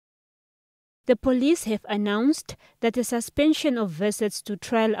The police have announced that the suspension of visits to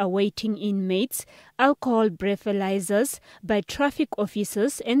trial-awaiting inmates, alcohol breathalyzers by traffic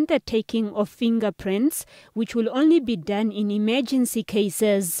officers and the taking of fingerprints, which will only be done in emergency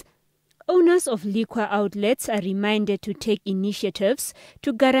cases. Owners of liquor outlets are reminded to take initiatives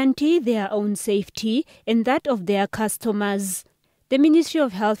to guarantee their own safety and that of their customers. The Ministry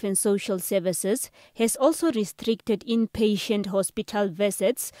of Health and Social Services has also restricted inpatient hospital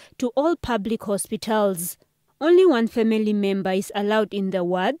visits to all public hospitals. Only one family member is allowed in the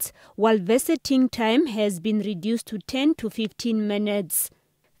wards, while visiting time has been reduced to 10 to 15 minutes.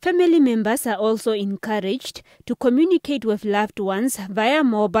 Family members are also encouraged to communicate with loved ones via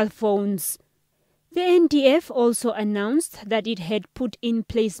mobile phones. The NDF also announced that it had put in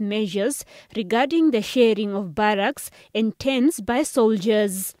place measures regarding the sharing of barracks and tents by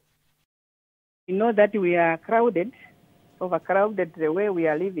soldiers. We know that we are crowded, overcrowded the way we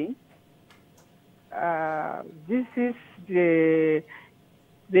are living. This is the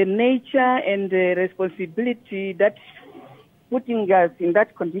nature and the responsibility that's putting us in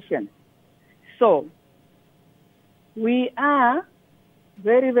that condition. So, we are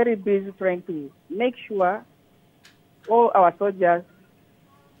very, very busy trying to make sure all our soldiers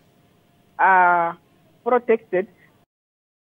are protected